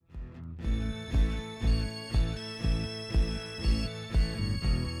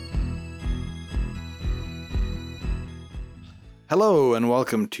Hello and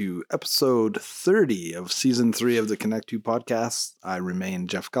welcome to episode 30 of season 3 of the Connect 2 podcast. I remain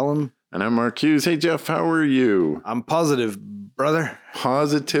Jeff Cullen. And I'm Mark Hughes. Hey, Jeff, how are you? I'm positive, brother.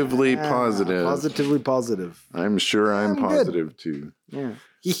 Positively positive. Positively positive. I'm sure I'm positive too. Yeah.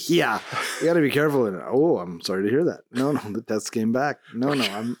 Yeah. You got to be careful. Oh, I'm sorry to hear that. No, the test came back. No,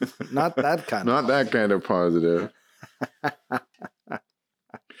 I'm not that kind Not that kind of positive.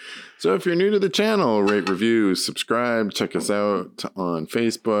 So if you're new to the channel, rate, review, subscribe, check us out on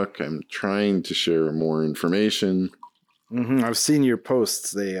Facebook. I'm trying to share more information. I've seen your posts.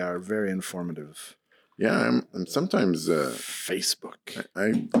 They are very informative. Yeah, I'm sometimes Facebook.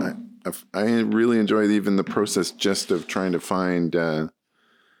 I really enjoy even the process just of trying to find the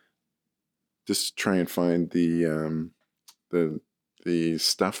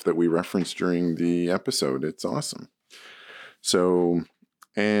stuff that we reference during the episode. It's awesome. So,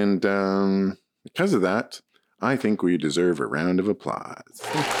 and because of that, I think we deserve a round of applause.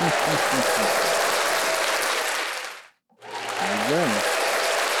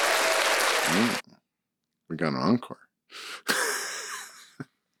 We got an encore.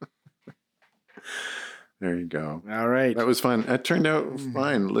 There you go. All right. That was fun. It turned out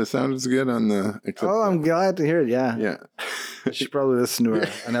fine. It sounds good on the... I'm glad to hear it. Yeah. Yeah. You should probably listen to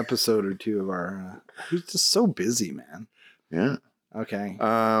an episode or two of our... He's just so busy, man. Yeah. Okay.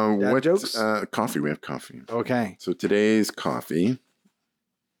 What jokes? Coffee. We have coffee. Okay. So today's coffee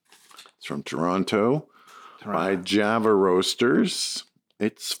is from Toronto by Java Roasters.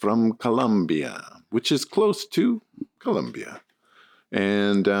 It's from Colombia, which is close to Colombia.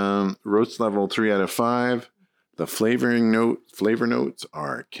 And roast level 3 out of 5. The flavor notes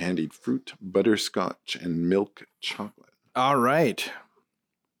are candied fruit, butterscotch, and milk chocolate. All right.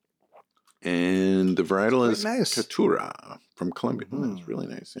 And the varietal is nice. Caturra from Colombia. It's really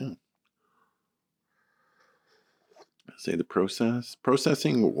nice, yeah. Say the process.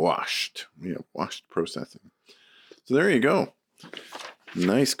 Processing washed. We have washed processing. So there you go.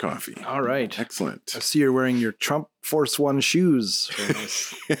 Nice coffee. All right. Excellent. I see you're wearing your Trump Force One shoes.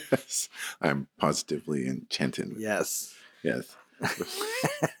 Yes. I'm positively enchanted. Yes. Yes.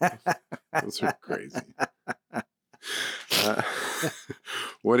 Those are crazy.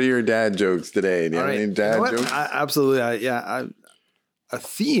 What are your dad jokes today? Do you have any dad jokes? Absolutely. A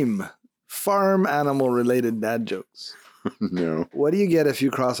theme. Farm animal related dad jokes. No. What do you get if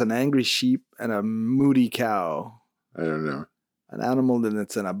you cross an angry sheep and a moody cow? I don't know. An animal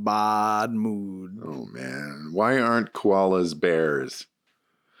that's in a bad mood. Oh, man. Why aren't koalas bears?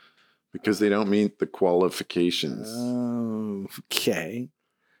 Because they don't meet the qualifications. Oh, okay.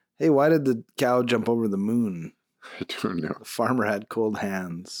 Hey, why did the cow jump over the moon? I don't know. The farmer had cold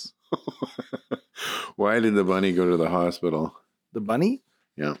hands. Why did the bunny go to the hospital? The bunny?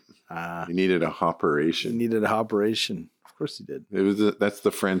 Yeah. He needed a operation. He needed a operation. Of course he did. That's the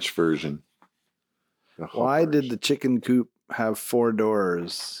French version. Why did the chicken coop have 4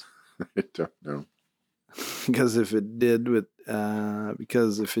 doors? I don't know. Because if it did,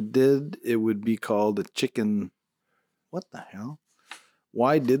 it would be called a chicken. What the hell?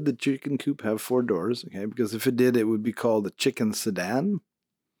 Why did the chicken coop have 4 doors? Okay, because if it did, it would be called a chicken sedan.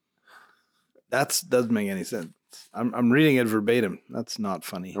 That doesn't make any sense. I'm reading it verbatim. That's not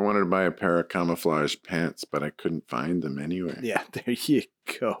funny. I wanted to buy a pair of camouflage pants, but I couldn't find them anywhere. Yeah, there you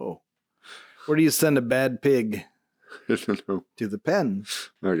go. Where do you send a bad pig? I don't know. To the pen.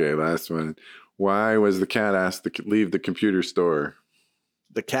 Okay, last one. Why was the cat asked to leave the computer store?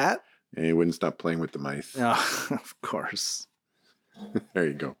 The cat? And he wouldn't stop playing with the mice. Oh, of course. There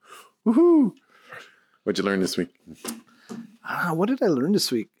you go. Woohoo! What'd you learn this week? What did I learn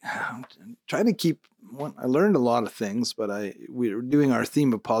this week? I'm trying to keep... I learned a lot of things, but we were doing our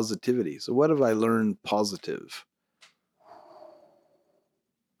theme of positivity. So what have I learned positive?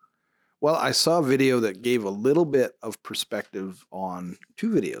 Well, I saw a video that gave a little bit of perspective on 2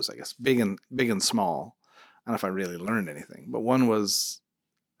 videos, I guess, big and small. I don't know if I really learned anything, but one was,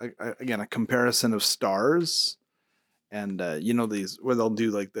 again, a comparison of stars. And, these, where they'll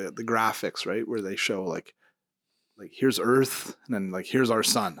do like the graphics, right? Where they show like here's Earth, and then like here's our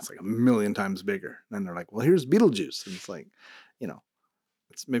sun. It's like 1,000,000 times bigger. And then they're like, well, here's Betelgeuse. And it's like,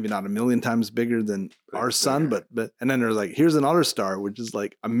 it's maybe not 1,000,000 times bigger than our sun, but and then they're like, here's another star, which is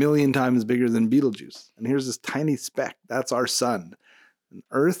like 1,000,000 times bigger than Betelgeuse. And here's this tiny speck. That's our sun. And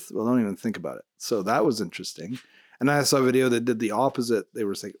Earth, well, don't even think about it. So that was interesting. And I saw a video that did the opposite. They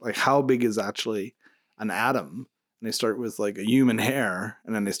were saying, like, how big is actually an atom? And they start with like a human hair,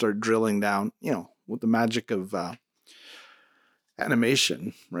 and then they start drilling down, with the magic of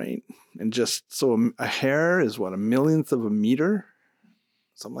animation, right? And just so a hair is what, 1,000,000th of a meter,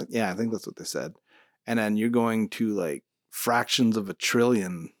 something like, yeah, I think that's what they said. And then you're going to like fractions of a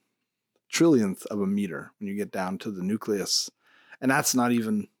trillionth of a meter when you get down to the nucleus. And that's not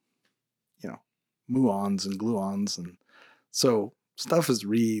even, muons and gluons. And so stuff is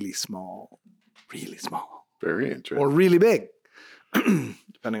really small, Very interesting. or really big,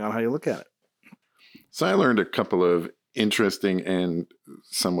 depending on how you look at it. So I learned a couple of interesting and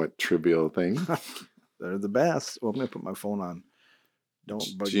somewhat trivial things. They're the best. Well, I'm going to put my phone on.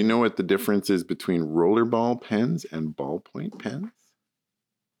 Don't bug Do you know what the difference is between rollerball pens and ballpoint pens?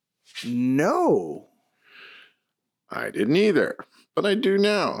 No. I didn't either, but I do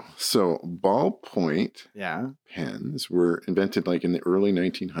now. So ballpoint Yeah. pens were invented like in the early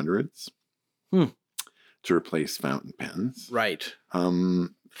 1900s to replace fountain pens. Right.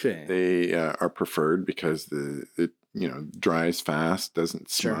 Okay. They are preferred because it dries fast, doesn't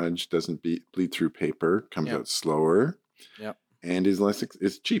smudge, doesn't bleed through paper, comes out slower, and is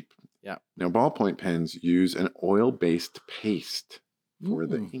is cheap. Yeah. Now ballpoint pens use an oil-based paste for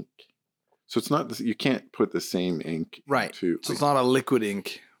the ink. So it's not, you can't put the same ink into. So it's not a liquid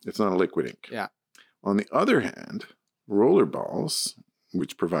ink. It's not a liquid ink. Yeah. On the other hand, roller balls,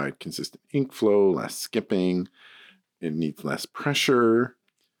 which provide consistent ink flow, less skipping, it needs less pressure,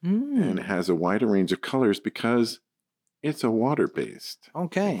 and it has a wider range of colors because it's a water-based.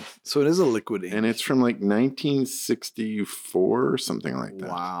 Okay. So it is a liquid ink. And it's from like 1964 or something like that.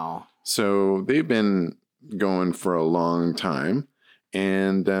 Wow. So they've been going for a long time.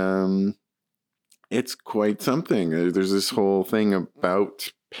 And it's quite something. There's this whole thing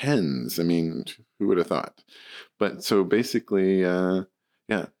about pens. I mean, who would have thought? But so basically,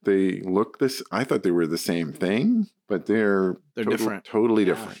 they look this. I thought they were the same thing, but they're different. Totally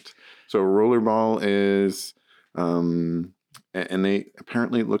different. So rollerball is, and they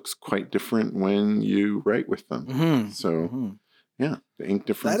apparently looks quite different when you write with them. Mm-hmm. So the ink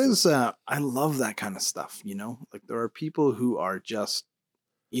difference. That is, I love that kind of stuff. Like there are people who are just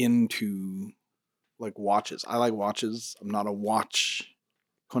into like watches. I like watches. I'm not a watch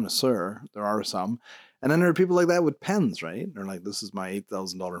connoisseur. There are some. And then there are people like that with pens, right? They're like, this is my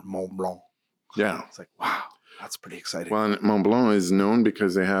 $8,000 Mont Blanc. Yeah. It's like, wow, that's pretty exciting. Well, and Mont Blanc is known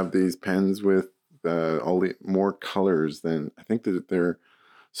because they have these pens with all the more colors than, I think that they're,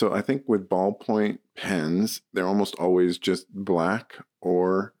 so I think with ballpoint pens, they're almost always just black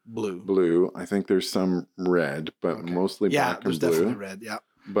or blue. I think there's some red, but mostly black and blue. Yeah, there's definitely red, yeah.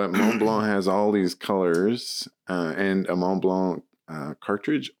 But Mont Blanc has all these colors, and a Mont Blanc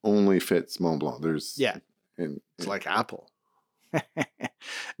cartridge only fits Mont Blanc. It's like Apple.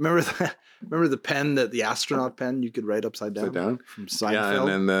 Remember the pen, the astronaut pen you could write upside down from Seinfeld? Yeah,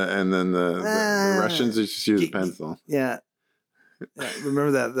 and then the Russians just use a pencil. Yeah.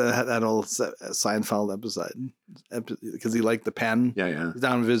 Remember that old Seinfeld episode because he liked the pen. Yeah. He's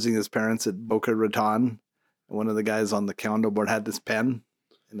down visiting his parents at Boca Raton, and one of the guys on the condo board had this pen.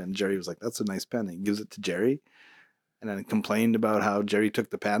 And then Jerry was like, that's a nice pen. And he gives it to Jerry. And then complained about how Jerry took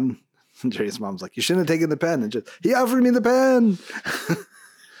the pen. And Jerry's mom's like, you shouldn't have taken the pen. And he offered me the pen.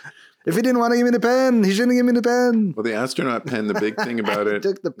 If he didn't want to give me the pen, he shouldn't give me the pen. Well, the astronaut pen, the big thing about it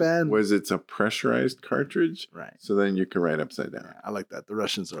took the pen. Was it's a pressurized cartridge. Right. So then you can write upside down. Yeah, I like that. The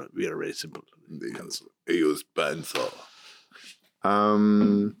Russians are very simple. They use pencil.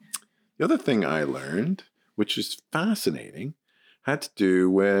 The other thing I learned, which is fascinating, had to do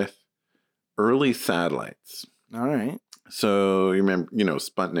with early satellites. All right. So you remember,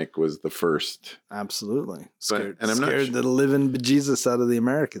 Sputnik was the first. Absolutely. Scared the living bejesus out of the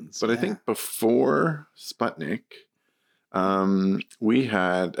Americans. But I think before Sputnik, we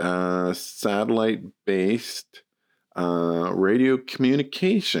had satellite-based radio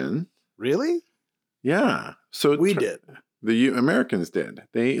communication. Really? Yeah. So we did. The Americans did.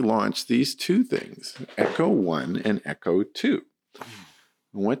 They launched these two things, Echo 1 and Echo 2.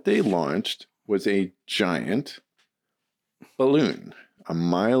 What they launched was a giant balloon, a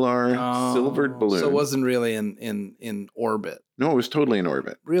Mylar silvered balloon. So it wasn't really in orbit. No, it was totally in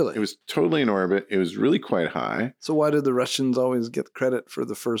orbit. Really? It was totally in orbit. It was really quite high. So why did the Russians always get credit for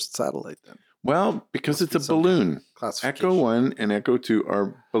the first satellite then? Well, because it's a balloon. Echo 1 and Echo 2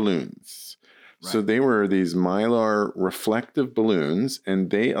 are balloons. Right. So they were these Mylar reflective balloons,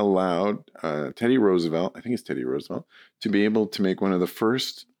 and they allowed Teddy Roosevelt, I think it's Teddy Roosevelt, to be able to make one of the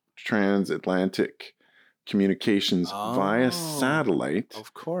first transatlantic communications via satellite.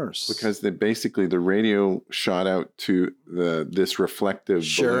 Of course. Because basically the radio shot out to this reflective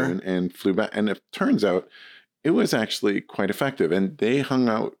balloon and flew back. And it turns out it was actually quite effective. And they hung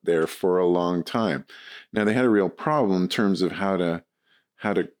out there for a long time. Now they had a real problem in terms of how to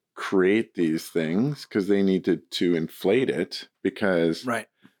create these things, because they needed to inflate it, because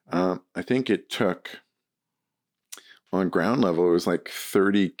I think it took on ground level, it was like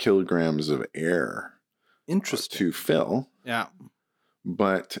 30 kilograms of air Interesting. to fill. Yeah.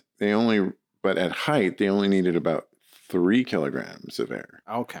 But at height, they only needed about 3 kilograms of air.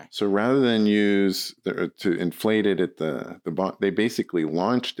 Okay. So rather than to inflate it at the bottom, they basically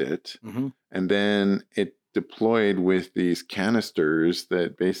launched it, and then it deployed with these canisters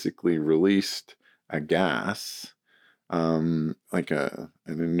that basically released a gas, like an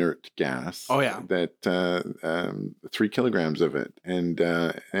inert gas. Oh yeah. That 3 kilograms of it, and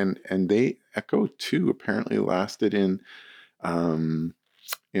they Echo 2 apparently lasted in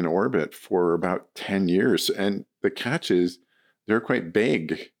orbit for about 10 years. And the catch is they're quite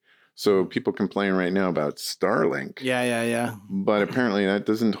big. So people complain right now about Starlink. Yeah. But apparently that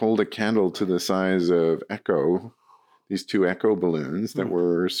doesn't hold a candle to the size of Echo, these 2 Echo balloons that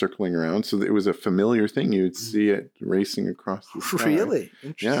were circling around. So it was a familiar thing. You'd see it racing across the sky. Really?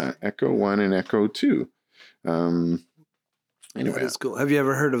 Interesting. Yeah, Echo 1 and Echo 2. Anyway. That is cool. Have you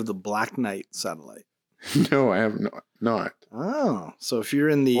ever heard of the Black Knight satellite? No, I have not. Oh, so if you're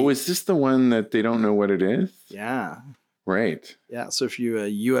in the... Oh, is this the one that they don't know what it is? Yeah. Right. Yeah, so if you're a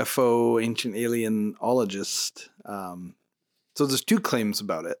UFO ancient alienologist, so there's 2 claims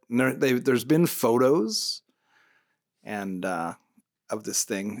about it. And there's been photos and of this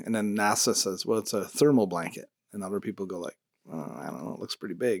thing, and then NASA says, well, it's a thermal blanket. And other people go like, oh, I don't know, it looks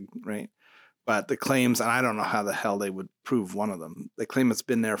pretty big, right? But the claims, and I don't know how the hell they would prove one of them. They claim it's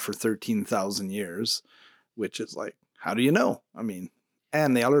been there for 13,000 years, which is like, how do you know? I mean,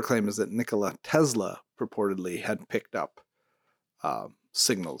 and the other claim is that Nikola Tesla purportedly had picked up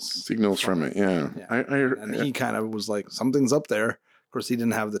signals from it. Yeah. And he kind of was like, something's up there. Of course, he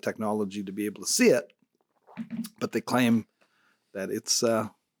didn't have the technology to be able to see it, but they claim that it's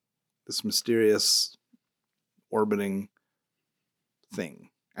this mysterious orbiting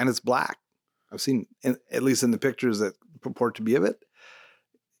thing, and it's black. I've seen, at least in the pictures that purport to be of it.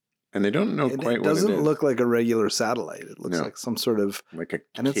 And they don't know quite what it is. It doesn't look like a regular satellite. It looks like some sort of... like a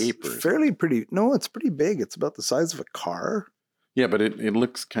and cape. It's fairly pretty... No, it's pretty big. It's about the size of a car. Yeah, but it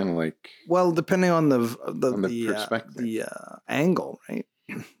looks kind of like... Well, depending on the perspective. The angle, right?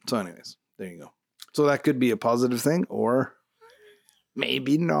 So anyways, there you go. So that could be a positive thing, or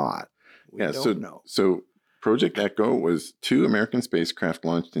maybe not. We don't know. So Project Echo was 2 American spacecraft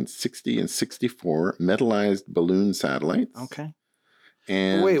launched in 60 and 64 metallized balloon satellites. Okay.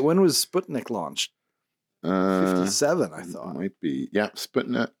 And wait, when was Sputnik launched? 57, I thought. Might be. Yeah,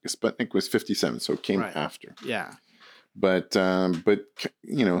 Sputnik was 57, so it came after. Yeah. But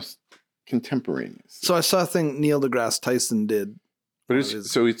contemporaneous. So I saw a thing Neil deGrasse Tyson did. But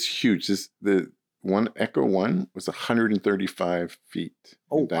it's huge. The one Echo 1 was 135 feet.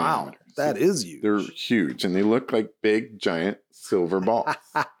 Oh, wow. That is huge. They're huge, and they look like big, giant silver balls.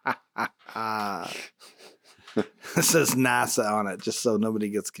 It says NASA on it, just so nobody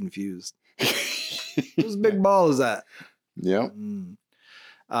gets confused. Whose big ball is that? Yep.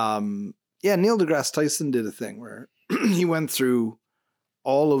 Yeah, Neil deGrasse Tyson did a thing where he went through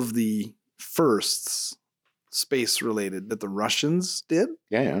all of the firsts, space-related, that the Russians did.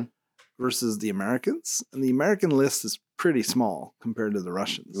 Yeah. Versus the Americans. And the American list is pretty small compared to the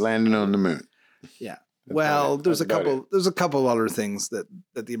Russians. Landing on the moon. Yeah. Well, there's a couple other things that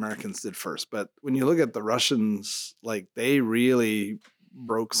the Americans did first, but when you look at the Russians, like they really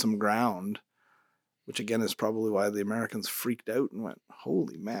broke some ground, which again is probably why the Americans freaked out and went,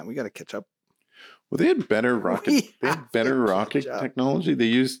 "Holy man, we got to catch up." Well, they had better rocket technology. They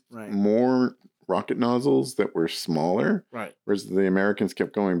used more rocket nozzles that were smaller, whereas the Americans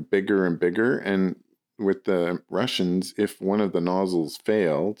kept going bigger and bigger. And with the Russians, if one of the nozzles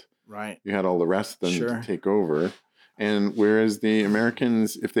failed, you had all the rest of them to take over. And whereas the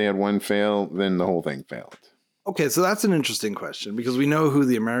Americans, if they had one fail, then the whole thing failed. Okay, so that's an interesting question, because we know who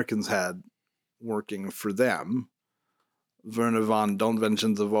the Americans had working for them. Wernher von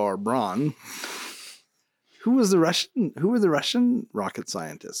Donventionzavor Braun. Who were the Russian rocket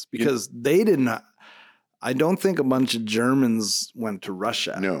scientists? Because they did not. I don't think a bunch of Germans went to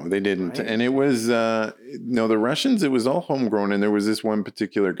Russia. No, they didn't. Right? And it was the Russians. It was all homegrown, and there was this one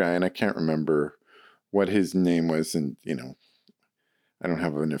particular guy, and I can't remember what his name was. And I don't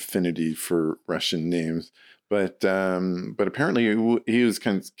have an affinity for Russian names, but apparently he was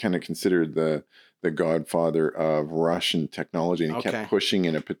kind of considered the godfather of Russian technology, and he kept pushing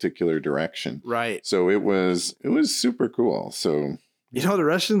in a particular direction. Right. So it was super cool. So the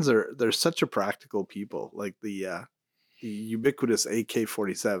Russians they're such a practical people. Like the ubiquitous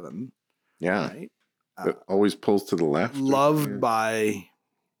AK-47. Yeah. Right. It always pulls to the left. Loved by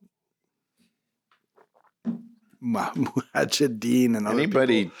Mujahideen and other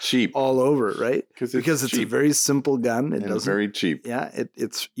Anybody people cheap all over, right? 'cause Because it's a cheap very simple gun. It and doesn't. very cheap. Yeah,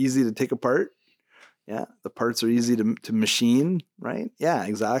 it's easy to take apart. Yeah, the parts are easy to machine, right? Yeah,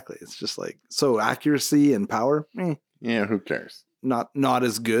 exactly. It's just like so accuracy and power, Yeah, who cares? not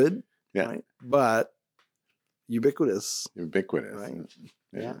as good, Yeah. right? But ubiquitous, Ubiquitous. right?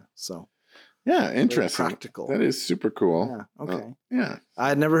 Yeah. So Yeah, very interesting. practical. That is super cool. Yeah. Okay. Yeah. I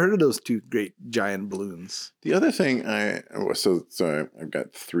had never heard of those two great giant balloons. The other thing I've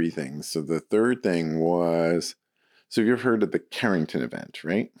got three things. So the third thing was, so you've heard of the Carrington event,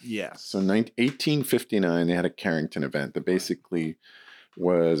 right? Yes. So 1859, they had a Carrington event that basically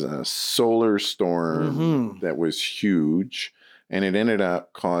was a solar storm Mhm. that was huge, and it ended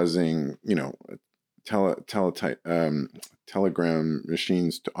up causing, telegram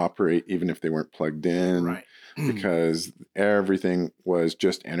machines to operate even if they weren't plugged in, Right. because everything was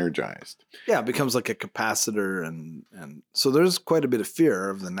just energized. Yeah, it becomes like a capacitor, and so there's quite a bit of fear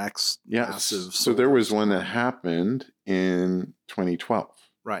of the next Yes. massive. So there was solar one that storm. happened in 2012.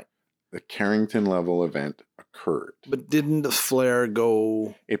 Right. The Carrington level event occurred. But didn't the flare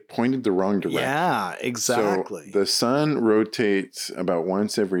go? It pointed the wrong direction. Yeah, exactly. So the sun rotates about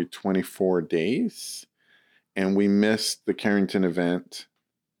once every 24 days, and we missed the Carrington event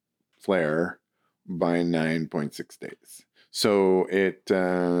flare by 9.6 days. So it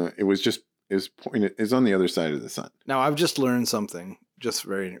is on the other side of the sun. Now I've just learned something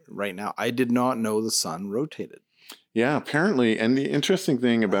right now. I did not know the sun rotated. Yeah, apparently. And the interesting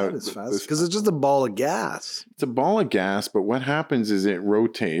thing about this, this, because it's just a ball of gas. it's a ball of gas, but what happens is it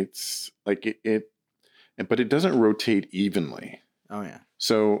rotates like but it doesn't rotate evenly. Oh yeah.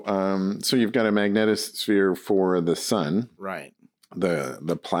 So you've got a magnetosphere for the sun. Right.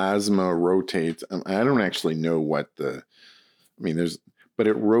 The plasma rotates. I don't actually know but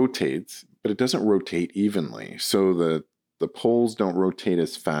it rotates, but it doesn't rotate evenly. So the poles don't rotate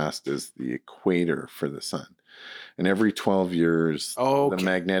as fast as the equator for the sun. And every 12 years, the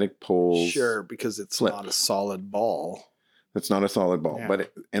magnetic poles. Sure, because it's flip. not a solid ball. It's not a solid ball. Yeah.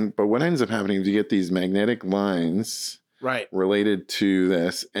 But what ends up happening is you get these magnetic lines right related to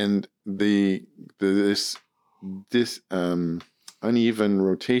this, and this uneven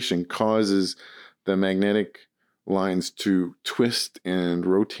rotation causes the magnetic lines to twist and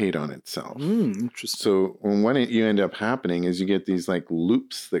rotate on itself. Interesting. So what you end up happening is you get these like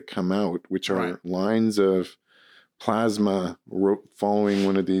loops that come out, which are lines of plasma following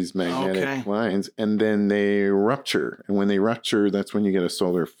one of these magnetic lines, and then they rupture. And when they rupture, that's when you get a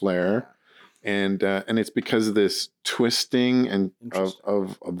solar flare. And it's because of this twisting and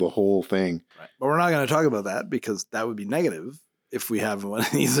of the whole thing. Right. But we're not going to talk about that because that would be negative if we have one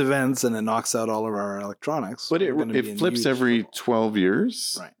of these events and it knocks out all of our electronics. But it flips every 12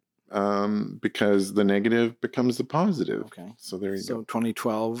 years. Right. Because the negative becomes the positive. Okay. So there you go. So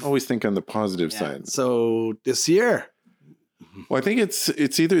 2012. Always think on the positive side. So this year. Well, I think it's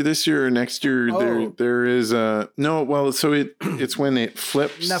either this year or next year. There is no. Well, so it's when it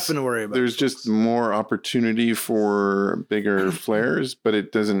flips. Nothing to worry about. There's just more opportunity for bigger flares, but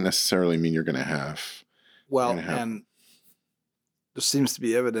it doesn't necessarily mean you're going to have. Well, and there seems to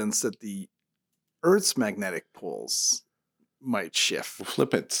be evidence that the Earth's magnetic poles might shift. We'll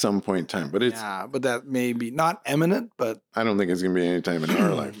flip at some point in time, but but that may be not imminent, but I don't think it's going to be any time in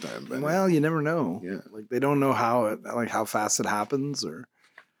our lifetime. But well, you never know. Yeah, like they don't know how fast it happens, or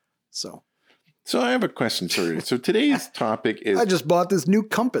so. So I have a question for you. So today's topic is: I just bought this new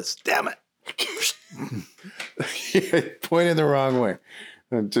compass. Damn it! Pointed the wrong way.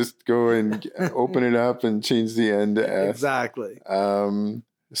 Just go and open it up and change the end to S. Exactly.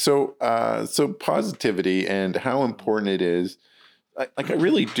 So positivity and how important it is. I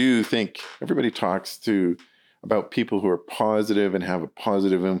really do think everybody talks about people who are positive and have a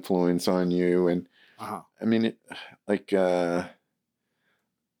positive influence on you. And I mean,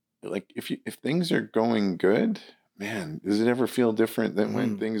 if things are going good, man, does it ever feel different than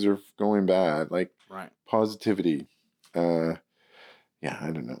when things are going bad? Like positivity. I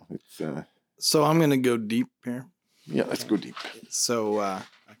don't know. It's so I'm going to go deep here. Yeah, let's go deep. So a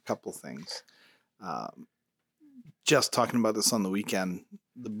couple things. Just talking about this on the weekend,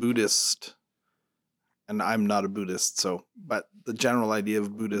 the Buddhist, and I'm not a Buddhist, but the general idea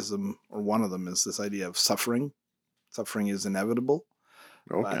of Buddhism, or one of them, is this idea of suffering. Suffering is inevitable.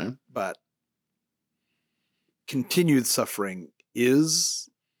 Okay. But continued suffering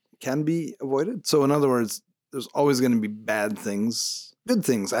can be avoided. So in other words, there's always going to be bad things, good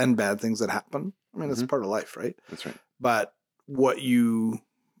things and bad things that happen. I mean, it's part of life, right? That's right. But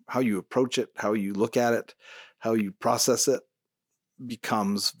how you approach it, how you look at it, how you process it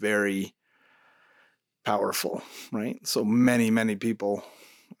becomes very powerful, right? So many people,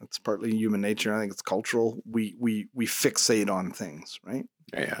 it's partly human nature. I think it's cultural. We fixate on things, right?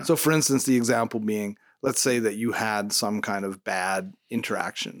 Yeah. So for instance, the example being, let's say that you had some kind of bad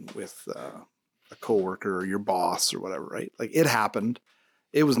interaction with a coworker or your boss or whatever, right? Like it happened,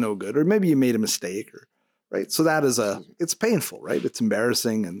 it was no good, or maybe you made a mistake, or right. So that is it's painful, right? It's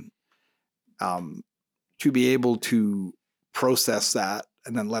embarrassing, and to be able to process that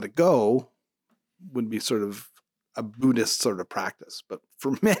and then let it go would be sort of a Buddhist sort of practice. But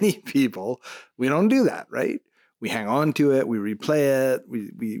for many people, we don't do that, right? We hang on to it, we replay it,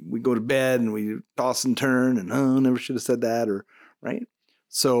 we go to bed and we toss and turn and never should have said that, or right.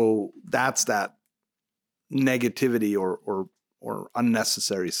 So that's that negativity or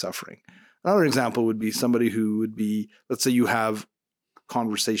unnecessary suffering. Another example would be somebody who would be, let's say you have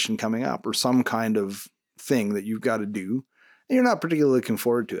conversation coming up or some kind of thing that you've got to do and you're not particularly looking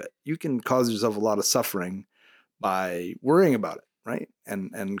forward to it. You can cause yourself a lot of suffering by worrying about it, right?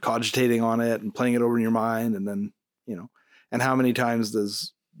 And cogitating on it and playing it over in your mind, and then, and how many times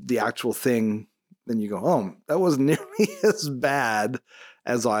does the actual thing, then you go, oh, that wasn't nearly as bad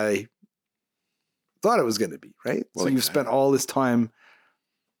as I thought it was going to be, right? Well, so you've spent all this time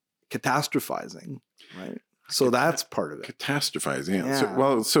catastrophizing, right? So that's part of it. Catastrophizing.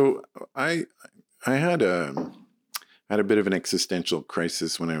 Yeah. So I had a bit of an existential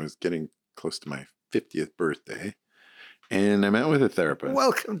crisis when I was getting close to my 50th birthday, and I met with a therapist.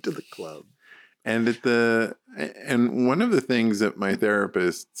 Welcome to the club. And and one of the things that my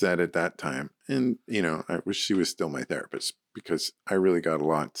therapist said at that time, and I wish she was still my therapist because I really got a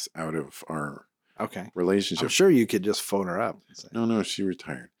lot out of our relationship. I'm sure you could just phone her up and say, No, she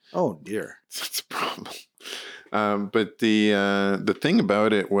retired. Oh dear, that's a problem. But the thing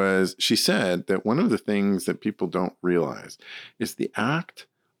about it was, she said that one of the things that people don't realize is the act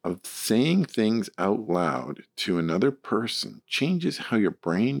of saying things out loud to another person changes how your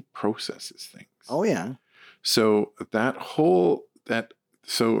brain processes things. Oh yeah. So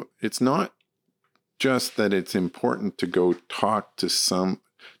so it's not just that it's important to go talk to somebody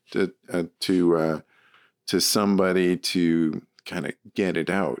to kind of get it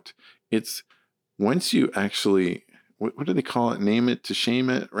out. It's once you actually, what do they call it? Name it to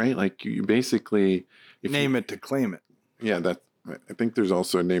shame it, right? Like you basically name it to claim it. Yeah, I think there's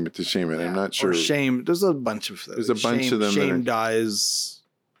also a name it to shame it. Yeah. I'm not sure. Or shame. There's a bunch of them. There's a bunch of them. Shame dies,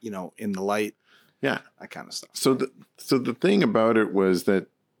 in the light. Yeah, that kind of stuff. So the thing about it was that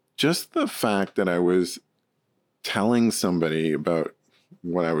just the fact that I was telling somebody about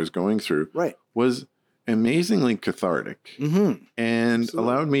what I was going through, right, was amazingly cathartic, and Absolutely.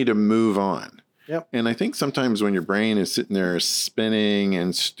 Allowed me to move on. Yep. And I think sometimes when your brain is sitting there spinning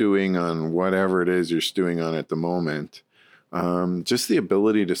and stewing on whatever it is you're stewing on at the moment, just the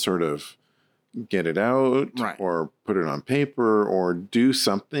ability to sort of get it out, right, or put it on paper or do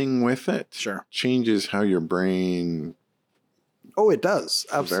something with it, sure, changes how your brain it does.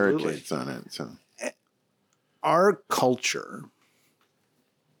 Absolutely. Barricades on it. So our culture,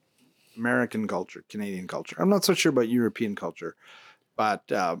 American culture, Canadian culture, I'm not so sure about European culture, but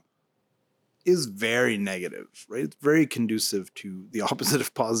is very negative, right? It's very conducive to the opposite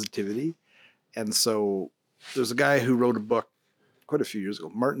of positivity. And so there's a guy who wrote a book quite a few years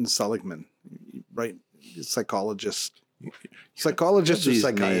ago, Martin Seligman, right? Psychologist or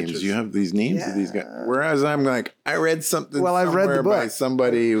psychiatrist. Names. You have these names of these guys. Whereas I'm like, I read something. Well, I've read the book by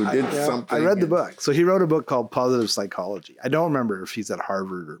somebody who did something. I read the book. So he wrote a book called Positive Psychology. I don't remember if he's at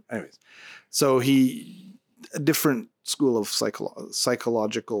Harvard or anyways. So a different school of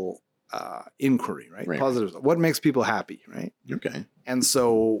psychological inquiry, right? Positive. What makes people happy, right? Okay. And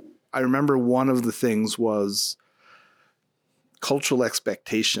so I remember one of the things was cultural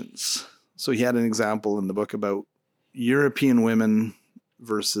expectations. So he had an example in the book about European women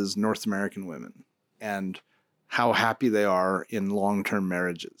versus North American women and how happy they are in long-term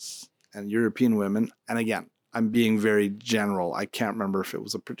marriages. And European women, and again, I'm being very general. I can't remember if it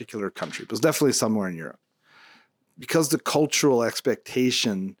was a particular country, but it was definitely somewhere in Europe. Because the cultural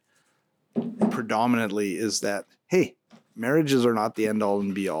expectation predominantly is that, hey, marriages are not the end all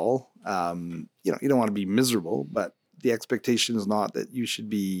and be all. You don't want to be miserable, but the expectation is not that you should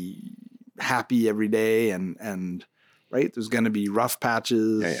be happy every day and right. There's going to be rough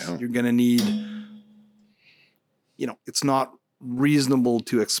patches. Yeah. You're going to need, it's not reasonable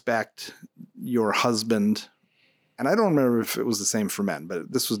to expect your husband, and I don't remember if it was the same for men,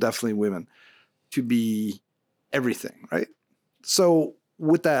 but this was definitely women, to be everything, right? So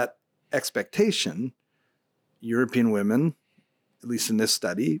with that expectation, European women, at least in this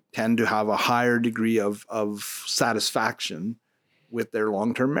study, tend to have a higher degree of satisfaction with their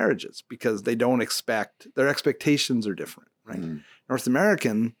long-term marriages because they don't expect, their expectations are different, right? North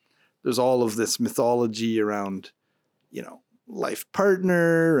American, there's all of this mythology around, life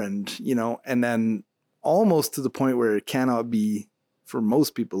partner and, and then almost to the point where it cannot be, for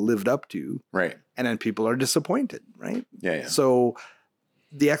most people, lived up to. Right. And then people are disappointed, right? Yeah. So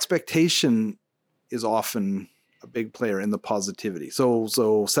the expectation is often a big player in the positivity. So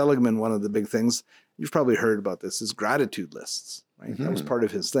Seligman, one of the big things, you've probably heard about this, is gratitude lists, right? That was part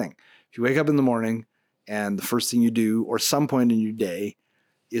of his thing. If you wake up in the morning and the first thing you do, or some point in your day,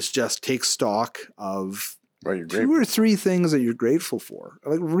 is just take stock of 2 or 3 things that you're grateful for.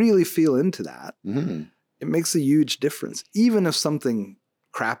 Like really feel into that. It makes a huge difference. Even if something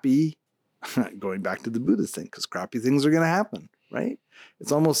crappy, going back to the Buddhist thing, because crappy things are going to happen, right?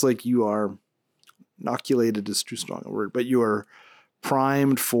 It's almost like you are inoculated is too strong a word, but you are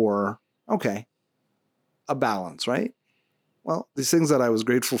primed for, a balance, right? Well, these things that I was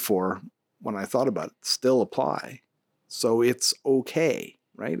grateful for when I thought about it still apply. So it's okay,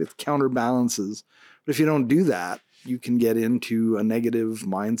 right? It counterbalances. But if you don't do that, you can get into a negative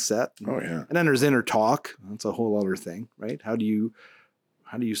mindset. And then there's inner talk. That's a whole other thing, right? How do you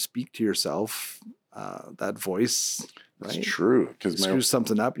speak to yourself? That voice, right? That's true. Because screw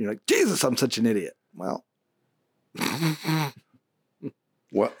something up, and you're like, Jesus, I'm such an idiot. Well,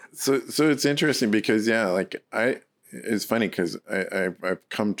 so it's interesting because it's funny because I've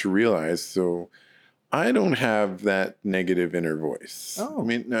come to realize, so I don't have that negative inner voice. I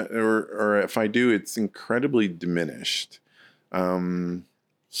mean, or if I do, it's incredibly diminished. You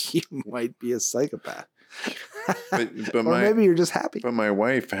might be a psychopath. but or maybe you're just happy. But my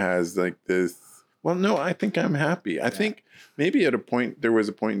wife has like this. Well, no, I think I'm happy. I think maybe there was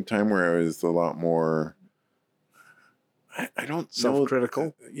a point in time where I was a lot more. I don't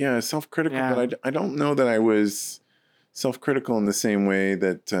self-critical. Self-critical. Yeah. But I don't know that I was self-critical in the same way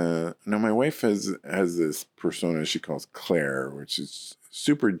that. My wife has this persona she calls Claire, which is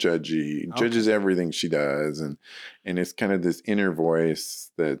super judgy, judges everything she does, and it's kind of this inner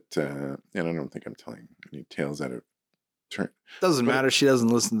voice that. And I don't think I'm telling any tales out of turn. Doesn't matter. She doesn't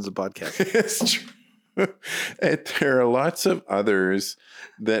listen to the podcast. It's true. There are lots of others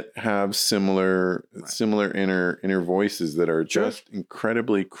that have similar inner voices that are just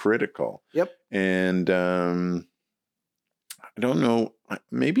incredibly critical. Yep. And I don't know.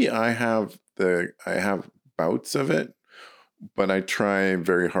 Maybe I have bouts of it, but I try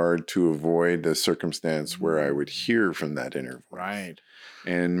very hard to avoid the circumstance where I would hear from that inner voice. Right.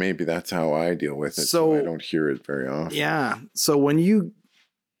 And maybe that's how I deal with it. So I don't hear it very often. Yeah. So when you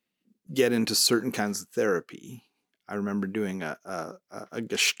get into certain kinds of therapy, I remember doing a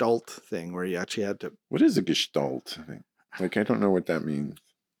Gestalt thing where you actually had to. What is a Gestalt thing? Like, I don't know what that means.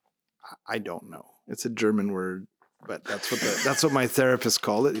 I don't know. It's a German word, but that's what my therapist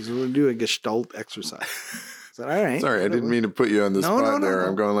called it. He said, we'll do a Gestalt exercise. I said, all right. Sorry, I didn't mean to put you on the spot there. No.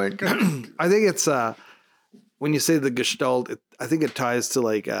 I'm going like. I think it's when you say the Gestalt, I think it ties to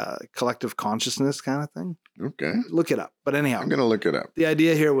like a collective consciousness kind of thing. Okay. Look it up. But anyhow. I'm going to look it up. The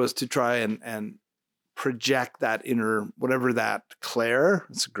idea here was to try and project that inner, whatever that Claire,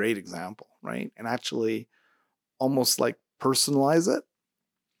 it's a great example, right? And actually almost like personalize it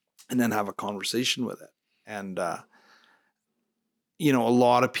and then have a conversation with it. And, a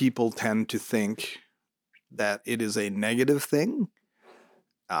lot of people tend to think that it is a negative thing.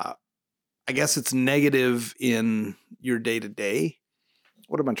 I guess it's negative in your day-to-day.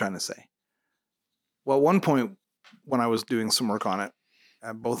 What am I trying to say? Well, at one point when I was doing some work on it,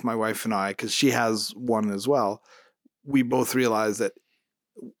 both my wife and I, because she has one as well, we both realized that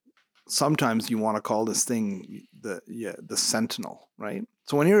sometimes you want to call this thing the sentinel, right?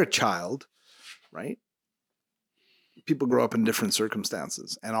 So when you're a child, right, people grow up in different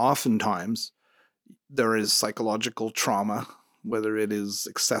circumstances, and oftentimes there is psychological trauma, whether it is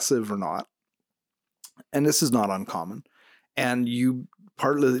excessive or not. And this is not uncommon. And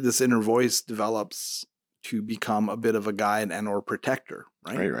partly this inner voice develops to become a bit of a guide and or protector,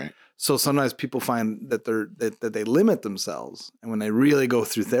 right? Right. So sometimes people find that that they limit themselves. And when they really go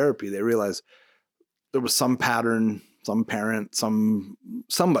through therapy, they realize there was some pattern, some parent,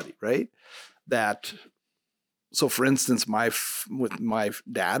 somebody, right? So for instance, with my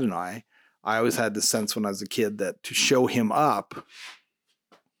dad and I always had the sense when I was a kid that to show him up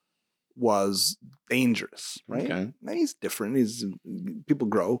was dangerous, right? Okay. Now he's different. People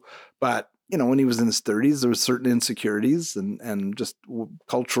grow, but when he was in his 30s, there were certain insecurities and just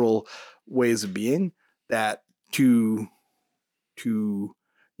cultural ways of being that to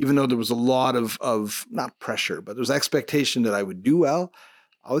even though there was a lot of not pressure, but there was expectation that I would do well.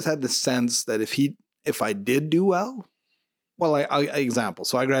 I always had the sense that if I did do well, well, example.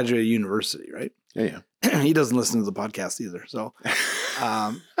 So I graduated university, right? Yeah. He doesn't listen to the podcast either. So,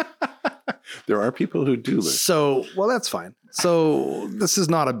 There are people who do listen. so, well, that's fine. So this is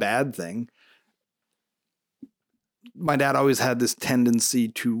not a bad thing. My dad always had this tendency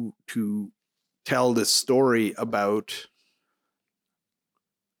to tell this story about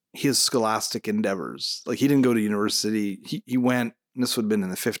his scholastic endeavors. Like he didn't go to university. He went, and this would have been in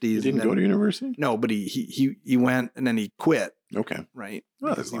the 50s. You didn't go to university? No, but he went and then he quit. Okay. Right.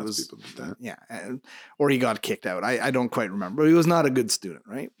 Well, Because there's lots of people do that. Yeah. Or he got kicked out. I don't quite remember. But he was not a good student,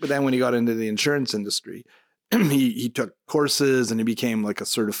 right? But then when he got into the insurance industry, he took courses and he became like a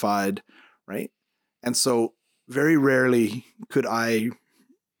certified, right? And so very rarely could I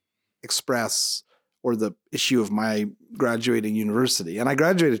express or the issue of my graduating university. And I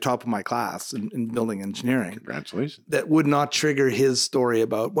graduated top of my class in building engineering. Congratulations. That would not trigger his story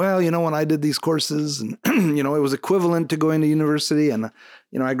about, well, when I did these courses and, it was equivalent to going to university and,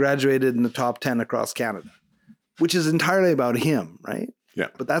 I graduated in the top 10 across Canada, which is entirely about him, right? Yeah.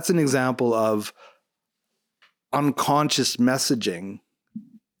 But that's an example of unconscious messaging.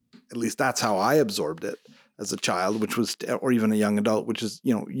 At least that's how I absorbed it as a child, which was, or even a young adult, which is,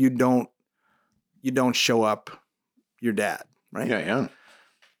 you don't show up your dad, right? Yeah.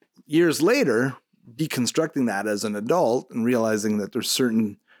 Years later, deconstructing that as an adult and realizing that there's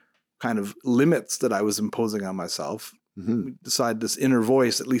certain kind of limits that I was imposing on myself, we decided this inner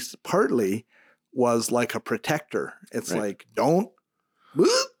voice, at least partly, was like a protector. It's like, don't do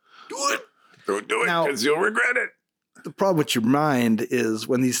it. Don't do it because you'll regret it. The problem with your mind is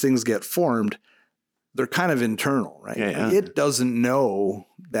when these things get formed, they're kind of internal, right? Yeah. It doesn't know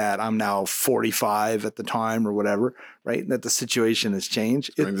that I'm now 45 at the time or whatever, right? That the situation has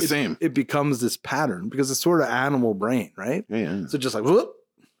changed. The same. It becomes this pattern because it's sort of animal brain, right? Yeah. So just like, whoop,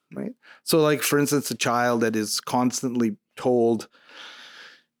 right? So like, for instance, a child that is constantly told,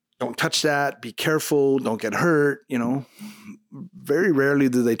 don't touch that, be careful, don't get hurt, very rarely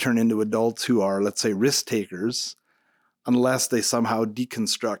do they turn into adults who are, let's say, risk takers, unless they somehow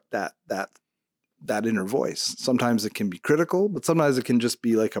deconstruct that inner voice. Sometimes it can be critical, but sometimes it can just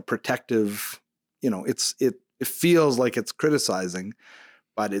be like a protective, it feels like it's criticizing,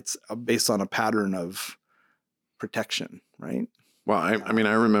 but it's based on a pattern of protection, right? Well, I mean,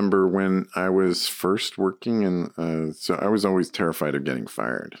 I remember when I was first working and so I was always terrified of getting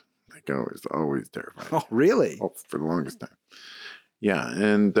fired. Like I was always terrified. Oh, really? Oh, for the longest time. Yeah.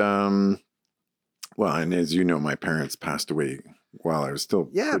 And, well, and as you know, my parents passed away while I was still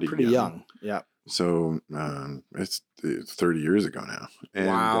pretty young. Yeah. So it's 30 years ago now.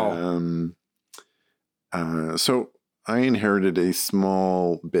 And, wow. So I inherited a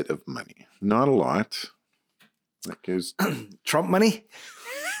small bit of money, not a lot. Like it was Trump money?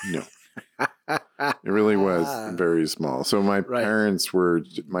 No, it really was very small. So my parents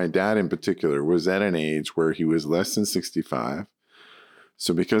my dad in particular was at an age where he was less than 65.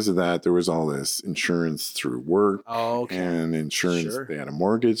 So because of that, there was all this insurance through work and insurance. Sure. They had a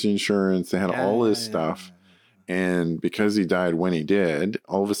mortgage insurance. They had all this stuff. And because he died when he did,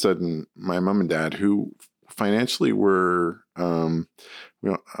 all of a sudden, my mom and dad, who financially were,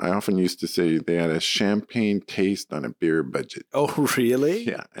 I often used to say they had a champagne taste on a beer budget. Oh, really?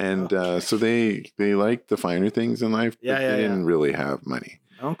 Yeah. And so they liked the finer things in life, but they didn't really have money.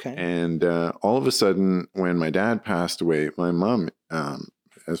 Okay. And all of a sudden, when my dad passed away, my mom,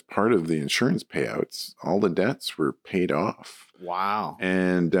 as part of the insurance payouts, all the debts were paid off. Wow.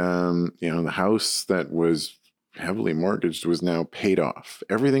 And, the house that was heavily mortgaged was now paid off.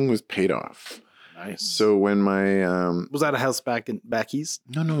 Everything was paid off. Nice. So when my... was that a house back east?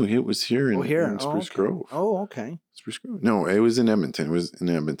 No, it was here in Spruce Grove. Oh, okay. Spruce Grove. No, it was in Edmonton.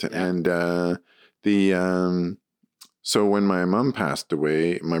 Yeah. And so when my mom passed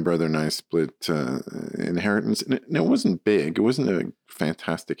away, my brother and I split inheritance. And it wasn't big. It wasn't a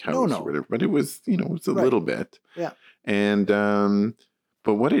fantastic house or whatever, but it was, it was a little bit. Yeah. And,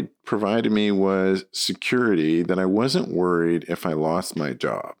 but what it provided me was security that I wasn't worried if I lost my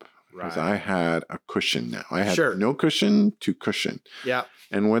job. Because I had a cushion now. I had no cushion to cushion. Yeah.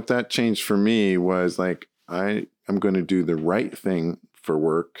 And what that changed for me was like, I'm going to do the right thing for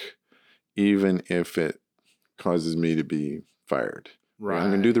work, even if it causes me to be fired. Right. I'm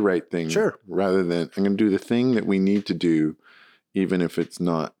going to do the right thing. Sure. Rather than I'm going to do the thing that we need to do, even if it's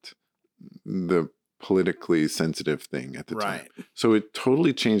not the politically sensitive thing at the time. So it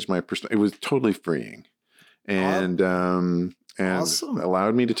totally changed my perspective. It was totally freeing. And, awesome.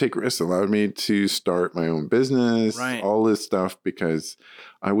 Allowed me to take risks, allowed me to start my own business, all this stuff, because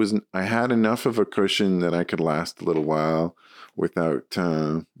I had enough of a cushion that I could last a little while without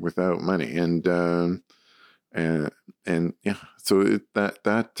money. And And yeah, so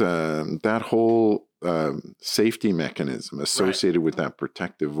that whole safety mechanism associated with that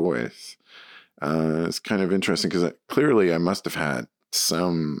protective voice is kind of interesting, because clearly I must have had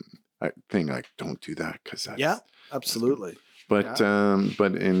some thing like, don't do that, because that's absolutely. But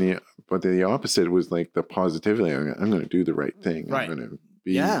the opposite was like the positivity. I'm going to do the right thing. Right. I'm going to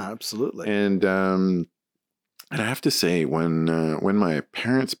be. Yeah, absolutely. And I have to say, when my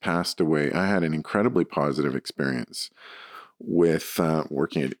parents passed away, I had an incredibly positive experience with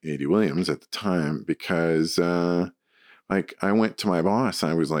working at A.D. Williams at the time, because like I went to my boss.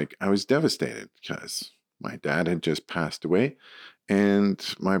 I was devastated because my dad had just passed away, and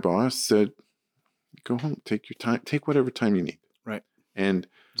my boss said, "Go home, take your time, take whatever time you need." Right. And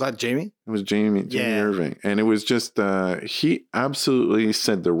was that Jamie? It was Jamie Irving. And it was just, he absolutely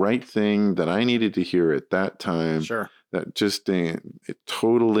said the right thing that I needed to hear at that time. Sure. That just, it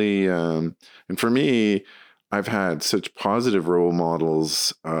totally, and for me, I've had such positive role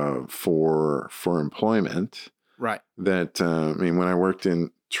models for employment. Right. That, I mean, when I worked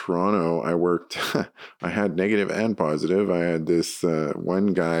in Toronto, I had negative and positive. I had this one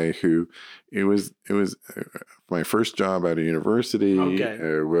guy who, it was my first job out of university. Okay.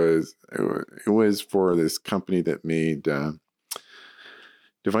 It was for this company that made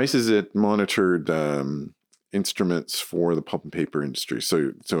devices that monitored instruments for the pulp and paper industry.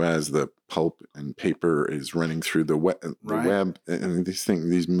 So as the pulp and paper is running through the web, and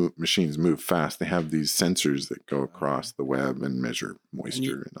these machines move fast. They have these sensors that go across the web and measure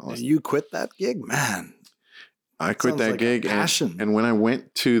moisture and all that. And you quit that gig, man. I quit that gig, and when I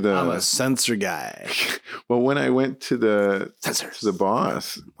went to I'm a sensor guy. Well, when I went to the Sensors. To the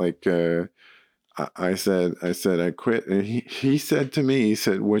boss, like I said I quit, and he said to me, he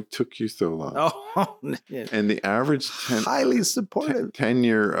said, "What took you so long?" Oh, and the average highly supportive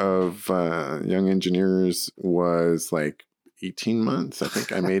tenure of young engineers was like 18 months. I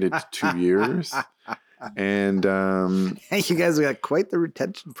think I made it to 2 years. And you guys got quite the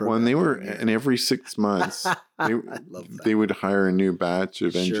retention program. When they were, and every 6 months, they would hire a new batch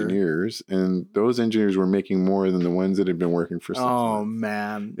of engineers, and those engineers were making more than the ones that had been working for 6 months. Oh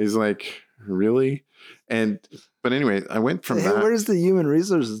man, it's like, really? But anyway, I went from that. Where's the human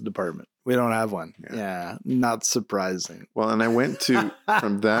resources department? We don't have one. Yeah, not surprising. Well, and I went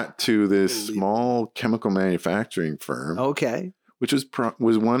from that to this small chemical manufacturing firm. Okay. Which was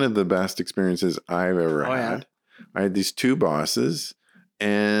one of the best experiences I've ever had. Yeah. I had these two bosses,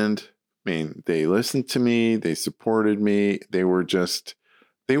 and I mean, they listened to me, they supported me. They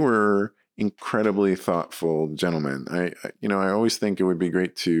were incredibly thoughtful gentlemen. I always think it would be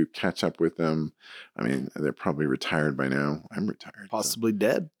great to catch up with them. I mean, they're probably retired by now. I'm retired. Possibly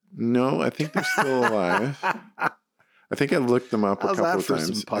dead. No, I think they're still alive. I think I looked them up a couple of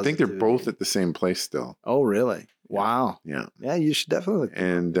times. I think they're both at the same place still. Oh, really? Wow. Yeah. Yeah, you should definitely.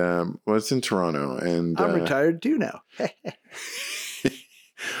 And it's in Toronto, and I'm retired too now.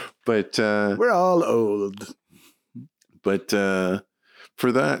 But we're all old. But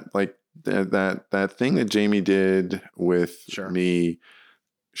for that, like that thing that Jamie did with me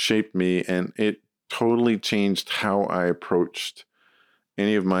shaped me, and it totally changed how I approached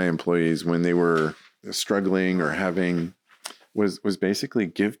any of my employees when they were struggling or having. Was basically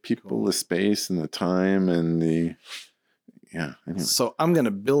give people the space and the time and the anyway. So I'm going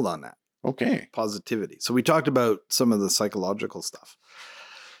to build on that. Okay. Positivity. So we talked about some of the psychological stuff.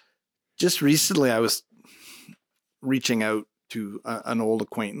 Just recently, I was reaching out to an old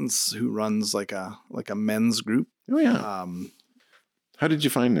acquaintance who runs like a men's group. Oh yeah. How did you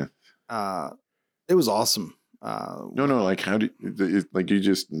find that? It was awesome. No. Like how did you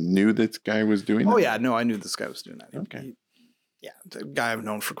just knew this guy was doing that? Oh yeah, no, I knew this guy was doing that. Okay. It's a guy I've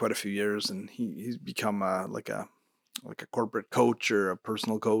known for quite a few years, and he's become like a corporate coach or a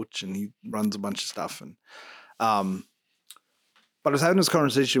personal coach, and he runs a bunch of stuff. And but I was having this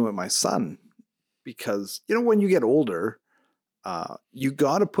conversation with my son because when you get older, you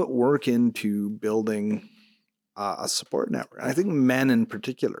got to put work into building a support network. And I think men in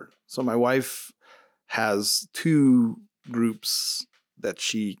particular. So my wife has 2 groups that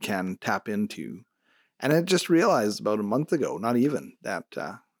she can tap into. And I just realized about a month ago, not even, that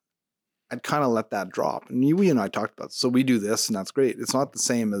I'd kind of let that drop. And you and I talked about it. So we do this, and that's great. It's not the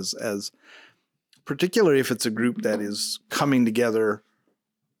same as particularly if it's a group that is coming together.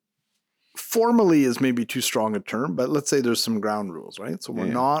 Formally is maybe too strong a term, but let's say there's some ground rules, right? So we're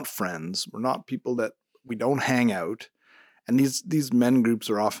not friends. We're not people that we don't hang out. And these men groups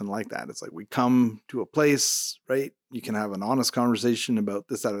are often like that. It's like we come to a place, right? You can have an honest conversation about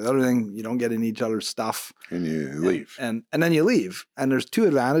this, that, or the other thing. You don't get in each other's stuff. And you leave. And then you leave. And there's 2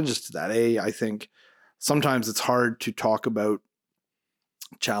 advantages to that. A, I think sometimes it's hard to talk about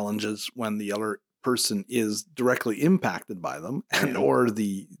challenges when the other person is directly impacted by them, and or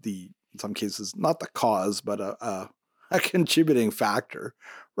the in some cases not the cause, but a contributing factor,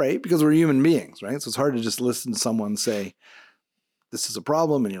 right? Because we're human beings, right? So it's hard to just listen to someone say, this is a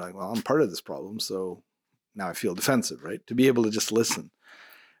problem, and you're like, well, I'm part of this problem, so now I feel defensive, right? To be able to just listen.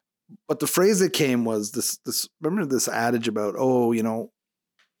 But the phrase that came was this remember this adage about, oh, you know,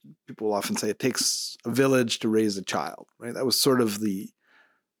 people often say it takes a village to raise a child, right? That was sort of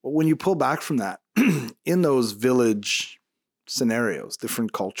but when you pull back from that, in those village scenarios,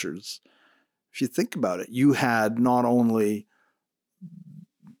 different cultures, if you think about it, you had not only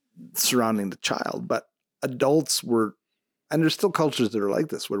surrounding the child, but adults were, and there's still cultures that are like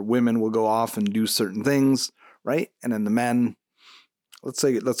this, where women will go off and do certain things, right? And then the men,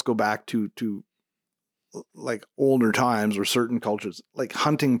 let's go back to like older times or certain cultures, like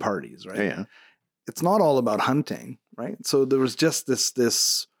hunting parties, right? Yeah. It's not all about hunting, right? So there was just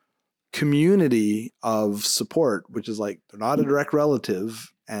this community of support, which is like, they're not a direct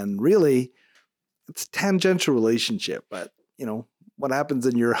relative, and really it's a tangential relationship, but you know, what happens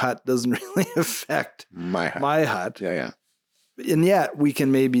in your hut doesn't really affect My hut. Yeah. And yet we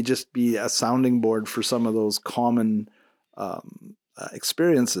can maybe just be a sounding board for some of those common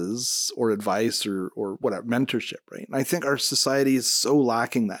experiences or advice or whatever, mentorship, right? And I think our society is so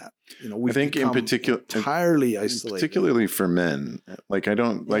lacking that. You know, I think in particular, entirely isolated. particularly for men. Like I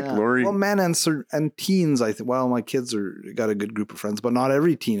don't like Lori. Well, men and teens, I think. Well, my kids got a good group of friends, but not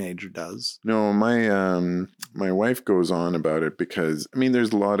every teenager does. No, my wife goes on about it because I mean,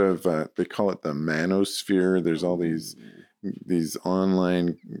 there's a lot of they call it the manosphere. There's all these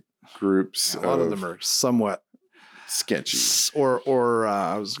online groups. Yeah, a lot of them are somewhat sketchy, or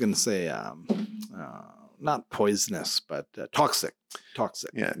I was going to say not poisonous, but toxic.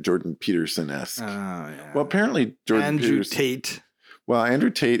 Yeah, Jordan Peterson-esque. Yeah. Well, apparently Andrew Tate. Well, Andrew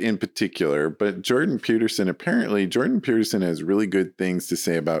Tate in particular, but Jordan Peterson has really good things to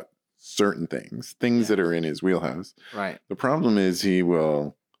say about certain things that are in his wheelhouse. Right. The problem is he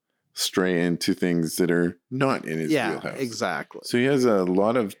will stray into things that are not in his wheelhouse. Yeah, exactly. So he has a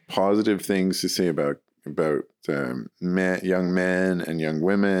lot of positive things to say about young men and young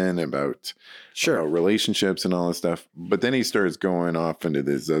women, about relationships and all this stuff. But then he starts going off into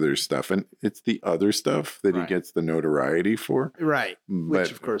this other stuff, and it's the other stuff that he gets the notoriety for. Right. Which,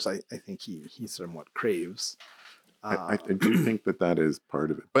 of course, I think he somewhat craves. I do think that is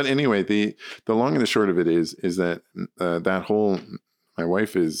part of it. But anyway, the long and the short of it is that that whole, my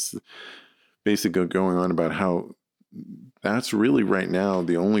wife is basically going on about how that's really right now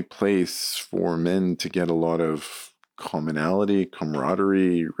the only place for men to get a lot of commonality,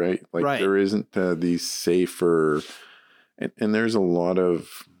 camaraderie, right? Like there isn't these safer, and there's a lot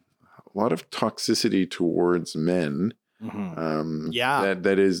of toxicity towards men. Mm-hmm.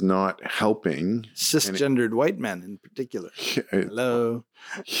 That is not helping cisgendered white men in particular. Hello.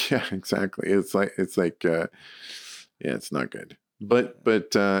 Yeah, exactly. It's like it's not good. But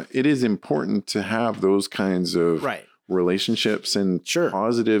it is important to have those kinds of relationships and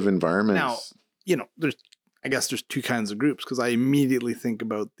positive environments. Now, you know, I guess there's two kinds of groups, because I immediately think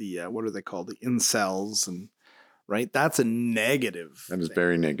about the what are they called, the incels, and that's a negative. That is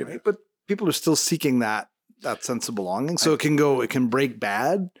very negative. Right? But people are still seeking that sense of belonging. So it can break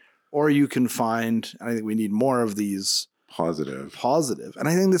bad, or you can find, and I think we need more of these positive. And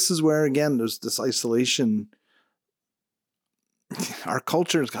I think this is where, again, there's this isolation. Our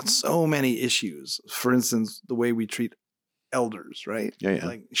culture has got so many issues. For instance, the way we treat elders, right? Yeah.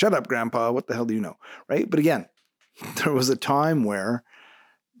 Like, shut up, grandpa. What the hell do you know? Right. But again, there was a time where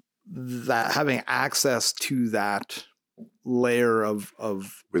that having access to that layer of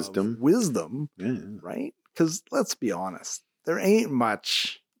wisdom, right? Because let's be honest, there ain't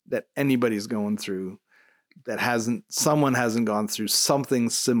much that anybody's going through that someone hasn't gone through something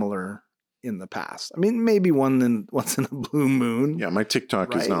similar in the past. I mean, maybe once in a blue moon. Yeah, my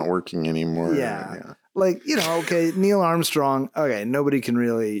TikTok is not working anymore. Yeah. Like, okay, Neil Armstrong, okay, nobody can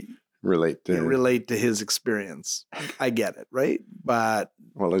really relate to his experience. I get it, right? But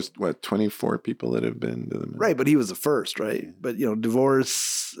there's 24 people that have been to them. Right, but he was the first, right? Yeah. But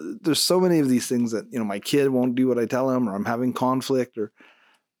divorce, there's so many of these things that, my kid won't do what I tell him, or I'm having conflict, or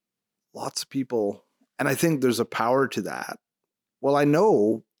lots of people. And I think there's a power to that. Well, I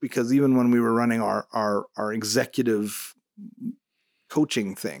know, because even when we were running our executive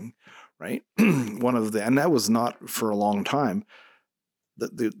coaching thing, right? And that was not for a long time.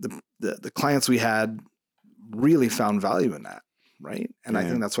 The clients we had really found value in that, right? And I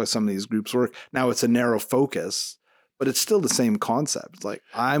think that's why some of these groups work. Now it's a narrow focus, but it's still the same concept. It's like,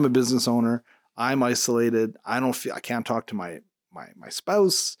 I'm a business owner. I'm isolated. I can't talk to my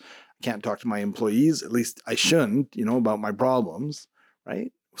spouse. I can't talk to my employees. At least I shouldn't, about my problems,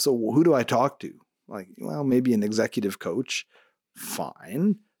 right? So who do I talk to? Like, well, maybe an executive coach.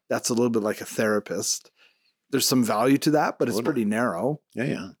 Fine. That's a little bit like a therapist. There's some value to that, but it's pretty narrow.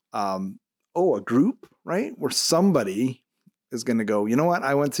 Yeah. A group, right? Where somebody is going to go, you know what?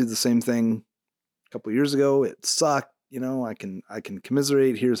 I went through the same thing a couple of years ago. It sucked. I can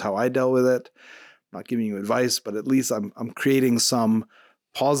commiserate. Here's how I dealt with it. I'm not giving you advice, but at least I'm creating some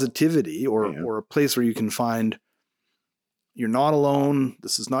positivity or a place where you can find you're not alone.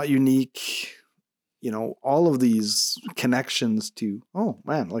 This is not unique. All of these connections to, oh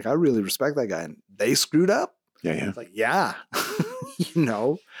man, like I really respect that guy and they screwed up. Yeah. It's like, yeah,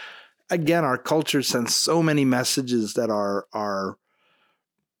 again, our culture sends so many messages that are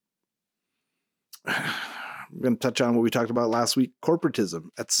I'm going to touch on what we talked about last week, corporatism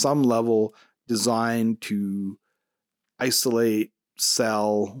at some level designed to isolate,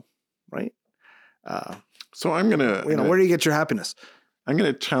 sell, right? So I'm going to, where do you get your happiness? I'm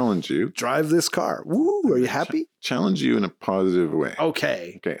going to challenge you. Drive this car. Woo, are you happy? Challenge you in a positive way.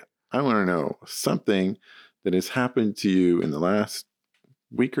 Okay. I want to know something that has happened to you in the last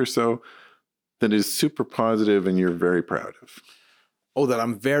week or so that is super positive and you're very proud of. Oh, that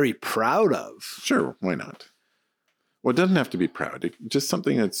I'm very proud of. Sure, why not? Well, it doesn't have to be proud. Just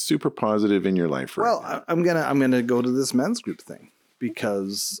something that's super positive in your life. Well, right now. I'm gonna go to this men's group thing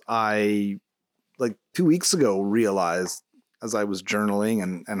because I, like 2 weeks ago, realized as I was journaling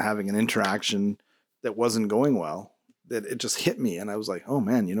and having an interaction that wasn't going well, that it just hit me. And I was like, oh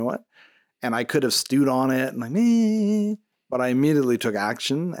man, you know what? And I could have stewed on it and like, but I immediately took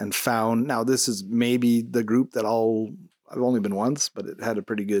action and found, now this is maybe the group that I've only been once, but it had a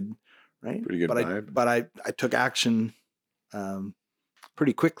pretty good, right? Pretty good vibe. But I took action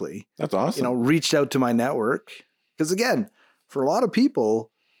pretty quickly. That's awesome. Reached out to my network. Because again, for a lot of people,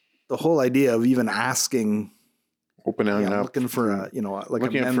 the whole idea of even asking, opening up, looking for a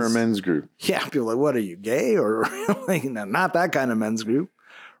men's group. Yeah, people are like, what are you, gay? Or like, not that kind of men's group,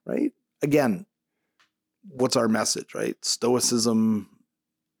 right? Again, what's our message, right? Stoicism,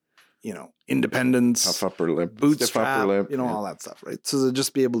 independence, tough upper lip, bootstrap, upper lip, all that stuff, right? So to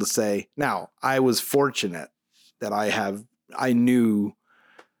just be able to say, now I was fortunate that I knew,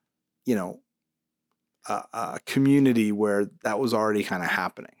 a community where that was already kind of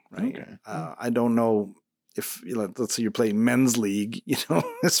happening, right? Okay. I don't know if, let's say you're playing men's league,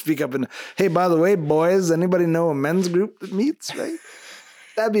 speak up and, hey, by the way, boys, anybody know a men's group that meets, right?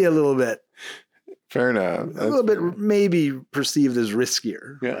 That'd be a little bit. Fair enough. A little bit maybe perceived as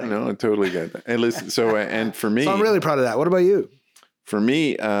riskier. Yeah, right? No, I totally get that. And listen, so and for me, so I'm really proud of that. What about you? For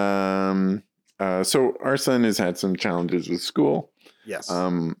me, so our son has had some challenges with school. Yes.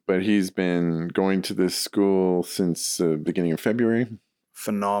 But he's been going to this school since the beginning of February.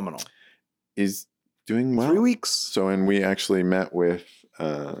 Phenomenal. He's doing well. 3 weeks. So, and we actually met with.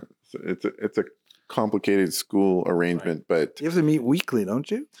 It's a complicated school arrangement, right. But you have to meet weekly,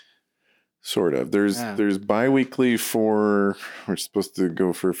 don't you? Sort of. There's bi-weekly we're supposed to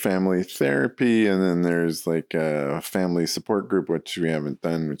go for family therapy, and then there's like a family support group, which we haven't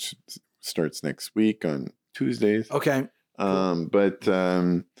done, which starts next week on Tuesdays. Okay. But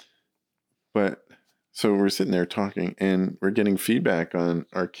so we're sitting there talking and we're getting feedback on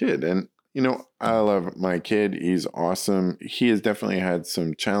our kid, and I love my kid. He's awesome. He has definitely had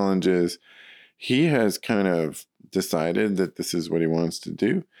some challenges. He has kind of decided that this is what he wants to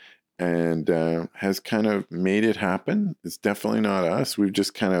do. And has kind of made it happen. It's definitely not us. We've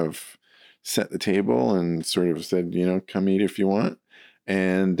just kind of set the table and sort of said, come eat if you want.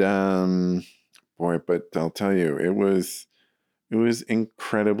 And but I'll tell you, it was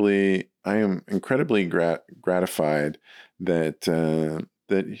incredibly. I am incredibly gratified that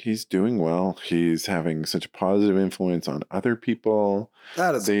that he's doing well. He's having such a positive influence on other people.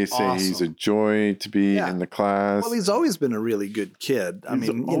 That is They say awesome. He's a joy to be in the class. Well, he's always been a really good kid. He's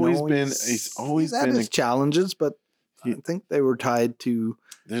always had been his challenges, but I think they were tied to.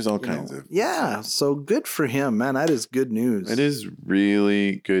 There's all kinds of. Yeah, so good for him, man. That is good news. It is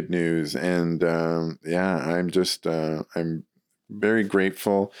really good news, and I'm just I'm very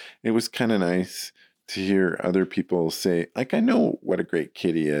grateful. It was kind of nice to hear other people say, like, I know what a great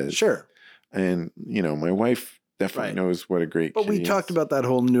kid he is. Sure. And, my wife definitely knows what a great kid he is. But we talked about that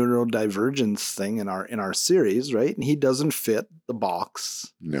whole neurodivergence thing in our series, right? And he doesn't fit the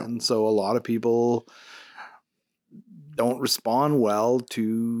box. No. And so a lot of people don't respond well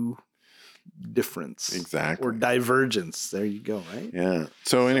to difference. Exactly. Or divergence. There you go, right? Yeah.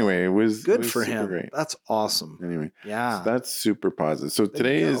 So anyway, it was Good it was for super him. Great. That's awesome. Anyway, Yeah. so that's super positive. So There you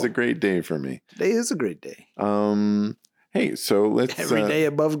today is go. a great day for me. Today is a great day. Hey, so let's Every day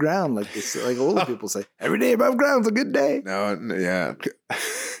above ground, like older people say. Every day above ground's a good day. No, yeah.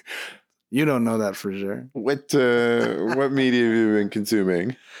 You don't know that for sure. What media have you been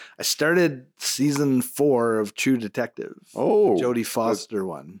consuming? I started season 4 of True Detective. Oh, Jodie Foster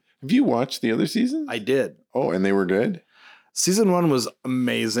one. Have you watched the other seasons? I did. Oh, and they were good? Season 1 was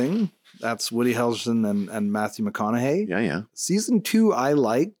amazing. That's Woody Harrelson and Matthew McConaughey. Yeah. Season 2 I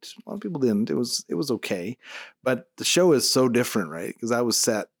liked. A lot of people didn't. It was okay. But the show is so different, right? Because that was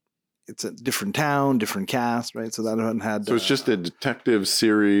set. It's a different town, different cast, right? So that one had. So it's just a detective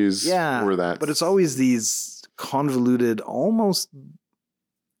series. Yeah. Or that. But it's always these convoluted, almost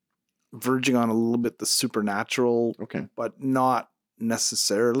verging on a little bit the supernatural. Okay. But not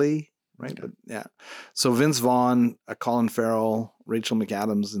necessarily, right? Okay. But yeah. So Vince Vaughn, Colin Farrell, Rachel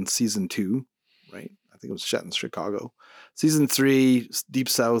McAdams in season 2, right? I think it was set in Chicago. Season 3, Deep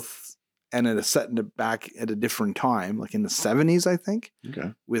South, and it is set back at a different time, like in the 70s, I think.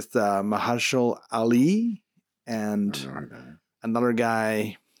 Okay. With Mahershala Ali and I don't know. another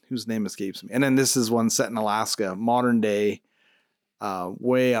guy whose name escapes me. And then this is one set in Alaska, modern day,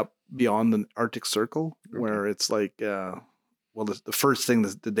 way up beyond the Arctic Circle, where it's like, the first thing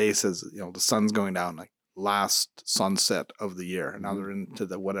the day says, the sun's going down, like last sunset of the year. And now they're into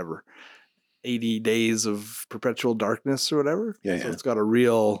the 80 days of perpetual darkness or whatever. Yeah. So it's got a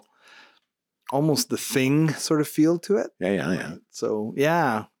real, almost The Thing sort of feel to it. Yeah. So,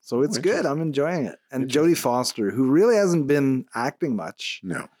 yeah. So it's good. I'm enjoying it. And Interesting. Jodie Foster, who really hasn't been acting much.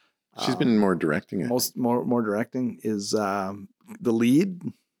 No. She's been more directing it. More directing is the lead.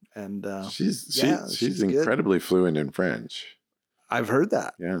 And she's incredibly fluent in French. I've heard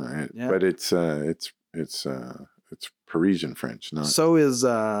that. Yeah. But it's Parisian French, not. So is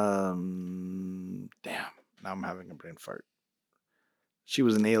damn. Now I'm having a brain fart. She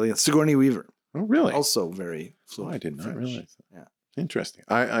was an alien. Sigourney Weaver. Oh, really? Also very fluent. I did not realize that. Yeah. Interesting.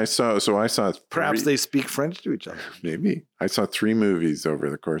 I saw. Perhaps they speak French to each other. Maybe. I saw 3 movies over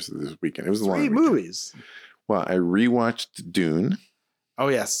the course of this weekend. It was a long 3 weekend. movies. Well, I rewatched Dune. Oh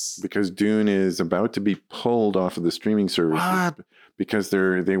yes. Because Dune is about to be pulled off of the streaming services. What? Because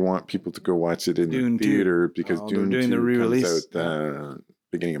they want people to go watch it in Dune the theater because Dune Dune 2 the re-release. comes out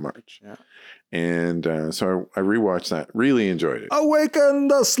beginning of March. Yeah. And so I rewatched that. Really enjoyed it. Awaken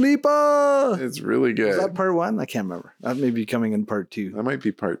the sleeper. It's really good. Was that part 1? I can't remember. That may be coming in part 2. That might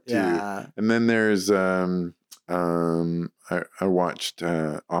be part 2. Yeah. And then there's I watched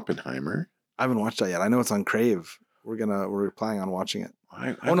Oppenheimer. I haven't watched that yet. I know it's on Crave. We're planning on watching it.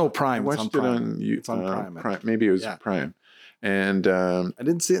 Prime. I watched it on It's on Prime. Prime. Maybe it was Prime. And I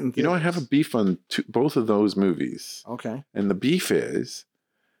didn't see it in theaters. I have a beef on both of those movies. Okay. And the beef is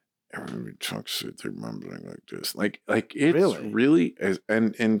everybody talks shit, they're mumbling like this. Like it's really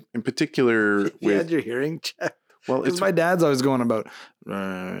and in particular You with had your hearing checked. well, Because my dad's always going about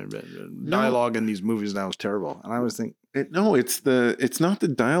dialogue in these movies now is terrible, and I always think it's not the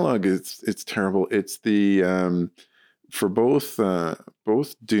dialogue. It's terrible. It's the for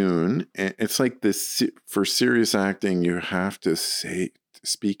both Dune. It's like this for serious acting. You have to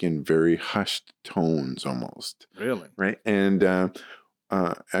speak in very hushed tones almost. Really, right? And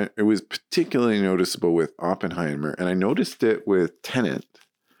it was particularly noticeable with Oppenheimer, and I noticed it with Tenet.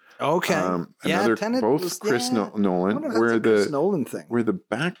 Okay. Tenet both Chris Nolan, where Chris Nolan thing, where the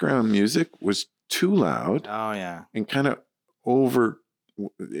background music was too loud. Oh yeah, and kind of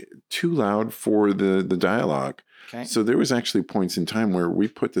too loud for the dialogue. Okay. So there was actually points in time where we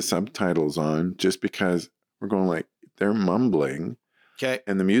put the subtitles on just because we're going like they're mumbling. Okay.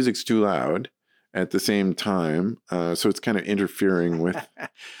 And the music's too loud at the same time. So it's kind of interfering with,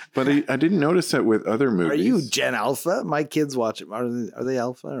 but I didn't notice that with other movies. Are you Gen Alpha? My kids watch it. Are they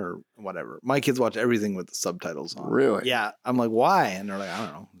Alpha or whatever? My kids watch everything with the subtitles on. Really? Yeah. I'm like, why? And they're like, I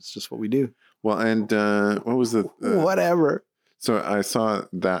don't know. It's just what we do. Well, and what was the whatever? So I saw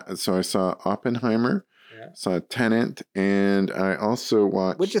that. So I saw Oppenheimer, saw Tenet, and I also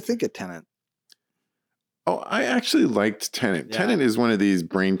watched. What'd you think of Tenet? Oh, I actually liked Tenet. Yeah. Tenet is one of these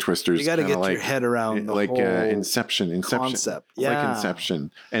brain twisters. You got to get your head around the whole Inception concept. Yeah, like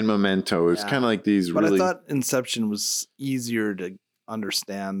Inception and Memento. It's kind of like these. But I thought Inception was easier to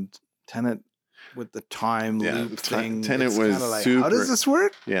understand. Tenet with the time loop thing. Tenet was like, super. How does this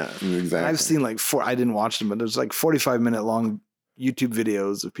work? Yeah, exactly. And I've seen I didn't watch them, but there's like 45-minute long YouTube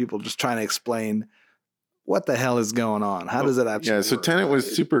videos of people just trying to explain what the hell is going on. How does it actually work? So Tenet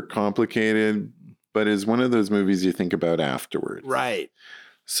was super complicated, but is one of those movies you think about afterwards. Right.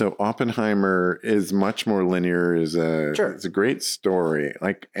 So Oppenheimer is much more linear. Sure. It's a great story.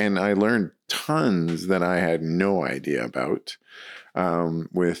 And I learned tons that I had no idea about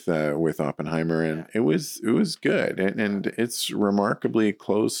with Oppenheimer, and it was good, and it's remarkably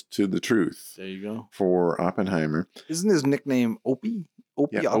close to the truth. There you go. For Oppenheimer. Isn't his nickname Opie?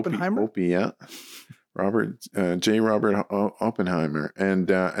 Opie Oppenheimer? Opie, yeah. Robert Oppenheimer, and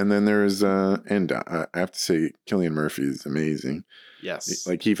then there's I have to say Cillian Murphy is amazing. Yes,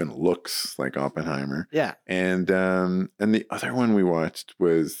 like he even looks like Oppenheimer. Yeah, and the other one we watched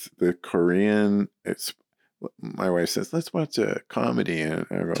was the Korean. It's my wife says let's watch a comedy, and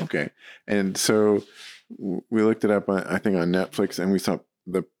I go okay, and so we looked it up I think on Netflix, and we saw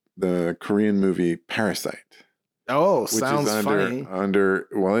the Korean movie Parasite. Oh, which sounds is funny.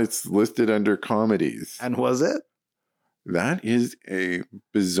 It's listed under comedies. And was it? That is a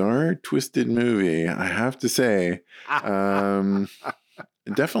bizarre, twisted movie, I have to say. It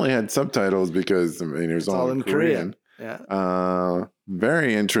definitely had subtitles because it was all in Korean. Yeah.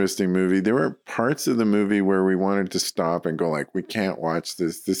 Very interesting movie. There were parts of the movie where we wanted to stop and go like, we can't watch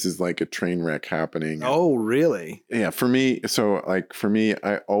this. This is like a train wreck happening. Oh, really? Yeah. For me,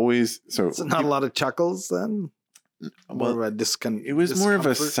 I always It's not a lot of chuckles then. Well, more of a it was more of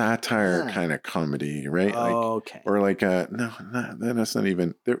a satire kind of comedy, right? Oh, okay. Or like no, that's not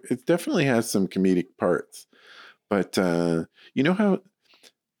even there. It definitely has some comedic parts, but you know how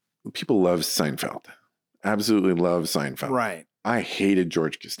people love Seinfeld, absolutely love Seinfeld, right? I hated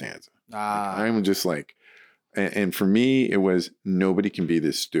George Costanza. I'm just like, and for me, it was nobody can be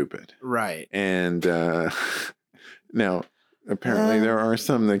this stupid, right? And now. Apparently, there are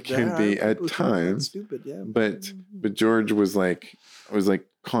some that can be at times stupid, yeah. But George was like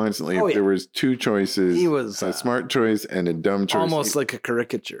constantly. If there was two choices, he was a smart choice and a dumb choice, almost like a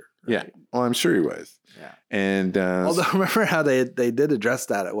caricature. Right? Yeah, well, I'm sure he was. Yeah, and although remember how they did address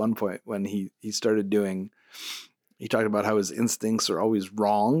that at one point when he started doing. He talked about how his instincts are always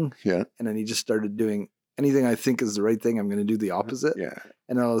wrong. Yeah, and then he just started doing anything I think is the right thing. I'm going to do the opposite. Yeah.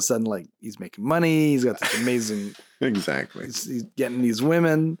 And all of a sudden, like, he's making money. He's got this amazing. Exactly. He's getting these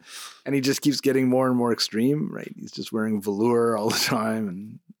women, and he just keeps getting more and more extreme, right? He's just wearing velour all the time.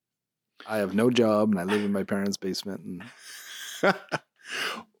 And I have no job, and I live in my parents' basement. And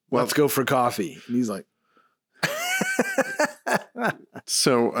let's go for coffee. And he's like.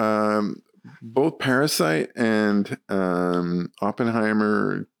 So both Parasite and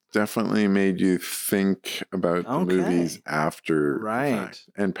Oppenheimer definitely made you think about the movies after. Right.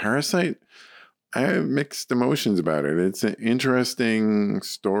 And Parasite, I have mixed emotions about it. It's an interesting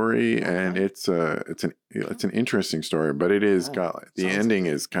story, and it's an interesting story, but it is got the ending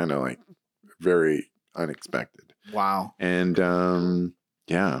is kind of like very unexpected. Wow. And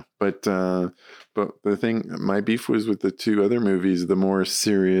yeah, but the thing, my beef was with the two other movies. The more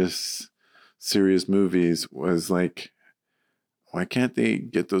serious movies was like, why can't they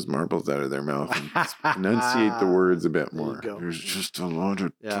get those marbles out of their mouth and enunciate the words a bit more? There's just a lot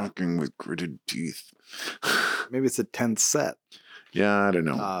of talking with gritted teeth. Maybe it's a tense set. Yeah, I don't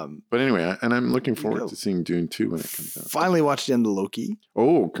know. But anyway, and I'm looking forward to seeing Dune 2 when it comes out. Finally watched the end of Loki.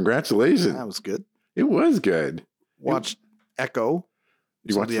 Oh, congratulations. That was good. It was good. Watched Echo.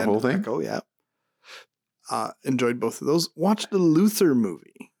 You watched the whole thing? Echo, yeah. Enjoyed both of those. Watched the Luther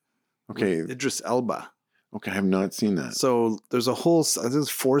movie. Okay. Idris Elba. Okay, I have not seen that. So there's a whole, I think it's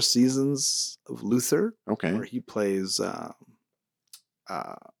 4 seasons of Luther. Okay. Where he plays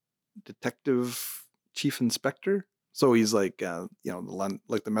detective chief inspector. So he's like, the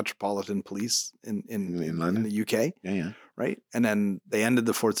Metropolitan Police in London, in the UK. Yeah. Right. And then they ended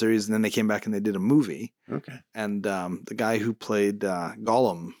the 4th series, and then they came back and they did a movie. Okay. And the guy who played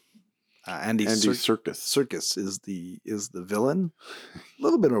Gollum, Andy Serkis is the villain. A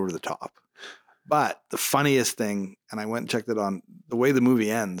little bit over the top. But the funniest thing, and I went and checked it on the way the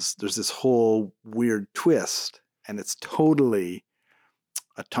movie ends, there's this whole weird twist, and it's totally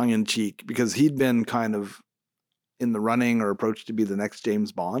a tongue-in-cheek because he'd been kind of in the running or approached to be the next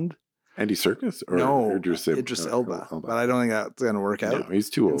James Bond. Andy Serkis? No, Idris Elba. But I don't think that's going to work out. No, he's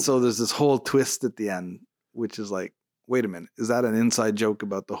too old. And so there's this whole twist at the end, which is like, wait a minute, is that an inside joke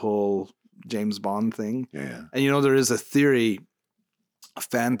about the whole James Bond thing? Yeah. And there is a theory, a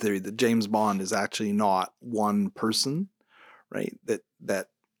fan theory, that James Bond is actually not one person, right? That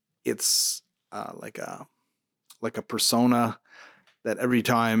it's like a persona that every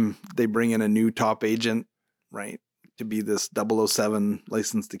time they bring in a new top agent, right, to be this 007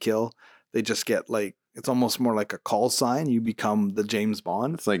 license to kill, they just get like, it's almost more like a call sign. You become the James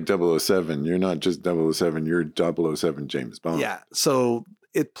Bond. It's like 007. You're not just 007. You're 007 James Bond. Yeah. So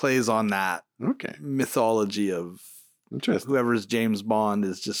it plays on that okay mythology of Interesting. whoever's James Bond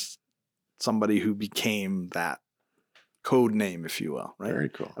is just somebody who became that code name, if you will, right? Very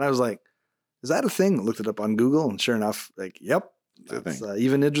cool. And I was like, is that a thing? I looked it up on Google, and sure enough, like, yep. It's a That's, thing.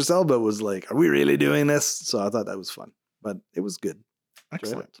 even Idris Elba was like, are we really doing this? So I thought that was fun, but it was good. Enjoyed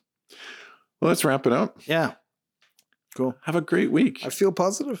Excellent. it. Well, let's wrap it up. Yeah. Cool. Have a great week. I feel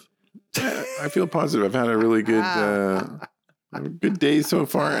positive. I feel positive. I've had a really good a good day so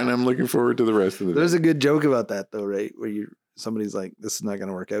far, and I'm looking forward to the rest of the There's day. a good joke about that though, right? Where somebody's like, this is not going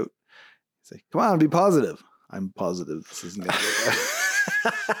to work out. You say, come on, be positive. I'm positive this isn't going to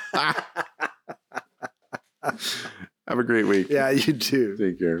work out. Have a great week. Yeah, you too.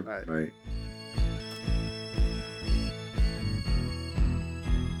 Take care. Bye. Bye.